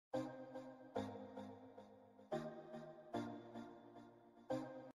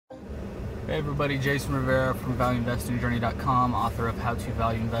Hey everybody, Jason Rivera from ValueInvestingJourney.com, author of How to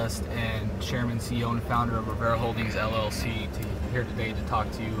Value Invest and Chairman, CEO, and founder of Rivera Holdings LLC, here today to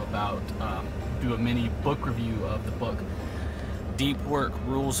talk to you about, do a mini book review of the book, Deep Work,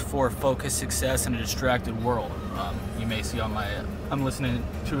 Rules for Focused Success in a Distracted World. You may see on I'm listening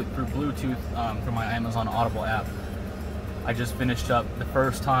to it through Bluetooth through my Amazon Audible app. I just finished up the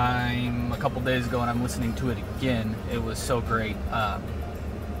first time a couple days ago and I'm listening to it again. It was so great.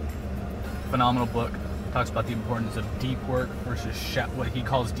 Phenomenal book. Talks about the importance of deep work versus what he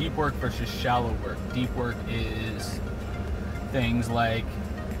calls deep work versus shallow work. Deep work is things like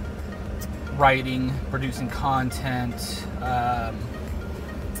writing, producing content,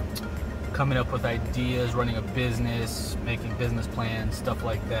 coming up with ideas, running a business, making business plans, stuff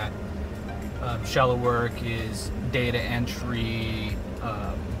like that. Shallow work is data entry,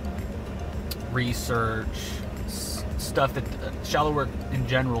 research, stuff that shallow work in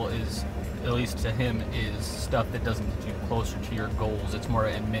general is, at least to him, is stuff that doesn't get you closer to your goals. It's more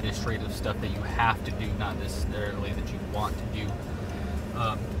administrative stuff that you have to do, not necessarily that you want to do.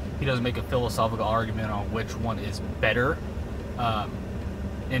 He doesn't make a philosophical argument on which one is better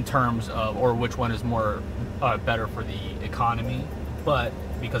in terms of, or which one is more better for the economy, but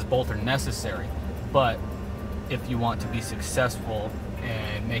because both are necessary. But if you want to be successful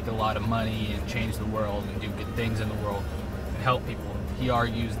and make a lot of money and change the world and do good things in the world and help people, he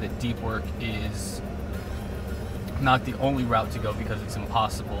argues that deep work is not the only route to go, because it's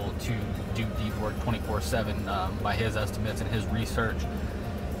impossible to do deep work 24/7 by his estimates and his research.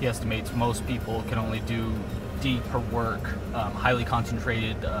 He estimates most people can only do deeper work, highly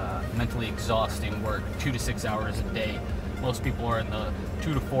concentrated, mentally exhausting work, 2 to 6 hours a day. Most people are in the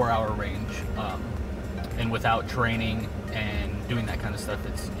 2 to 4 hour range, and without training and doing that kind of stuff,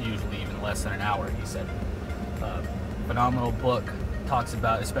 it's usually even less than an hour, he said. Phenomenal book. Talks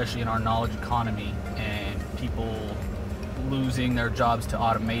about, especially in our knowledge economy and people losing their jobs to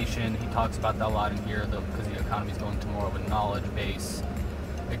automation. He talks about that a lot in here, though, because the economy is going to more of a knowledge-based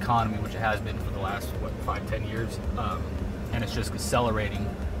economy, which it has been for the last 5-10 years, and it's just accelerating.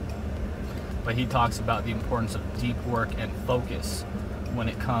 But he talks about the importance of deep work and focus when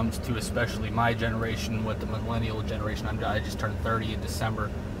it comes to, especially my generation, with the millennial generation. I just turned 30 in December.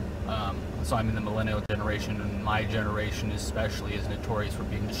 So I'm in the millennial generation, and my generation especially is notorious for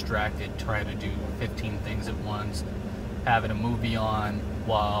being distracted, trying to do 15 things at once, having a movie on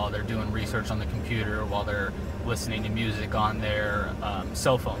while they're doing research on the computer, while they're listening to music on their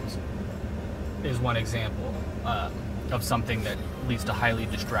cell phones, is one example of something that leads to highly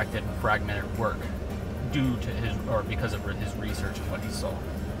distracted, fragmented work due to because of his research and what he saw.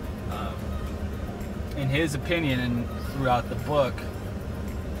 In his opinion, and throughout the book,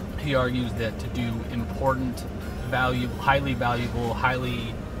 he argues that to do important, highly valuable,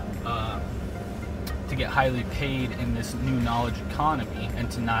 to get highly paid in this new knowledge economy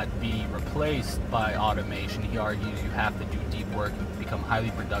and to not be replaced by automation, he argues you have to do deep work and become highly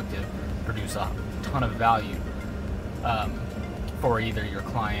productive, produce a ton of value for either your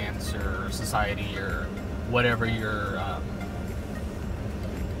clients or society or whatever your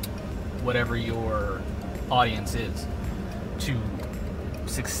audience is, to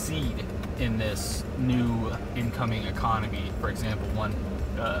succeed in this new incoming economy. For example,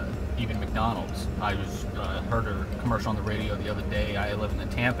 even McDonald's. I heard a commercial on the radio the other day. I live in the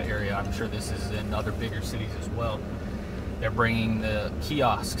Tampa area. I'm sure this is in other bigger cities as well. They're bringing the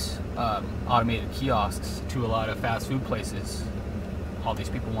kiosks, automated kiosks, to a lot of fast food places. All these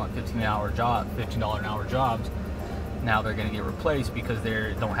people want $15 an hour jobs. Now they're going to get replaced because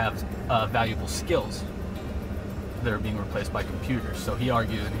they don't have valuable skills. They're being replaced by computers. So he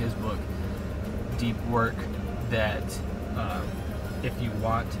argues in his book, Deep Work, that if you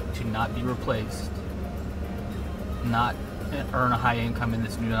want to not be replaced, not earn a high income in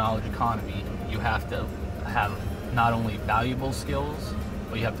this new knowledge economy, you have to have not only valuable skills,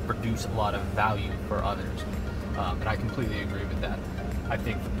 but you have to produce a lot of value for others. And I completely agree with that. I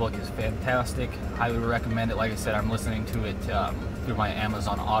think the book is fantastic. Highly recommend it. Like I said, I'm listening to it through my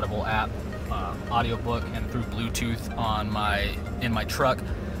Amazon Audible app, audiobook, and through Bluetooth in my truck.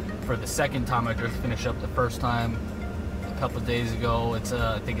 For the second time, I just finished up the first time a couple of days ago.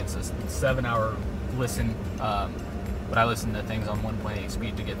 I think it's a 7-hour listen, but I listen to things on 1.8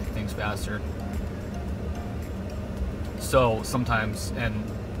 speed to get things faster. So sometimes, and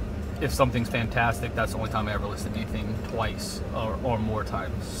if something's fantastic, that's the only time I ever listen to anything twice or more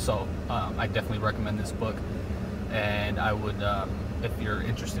times. So I definitely recommend this book, and I would, if you're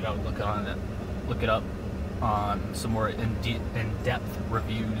interested, I would look it up on some more in-depth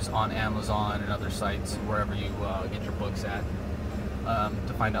reviews on Amazon and other sites, wherever you get your books at.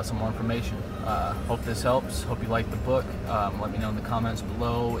 to find out some more information. Hope this helps. Hope you like the book. Let me know in the comments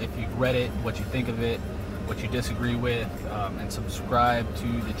below if you've read it, what you think of it, what you disagree with, and subscribe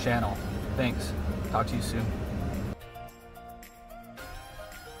to the channel. Thanks. Talk to you soon.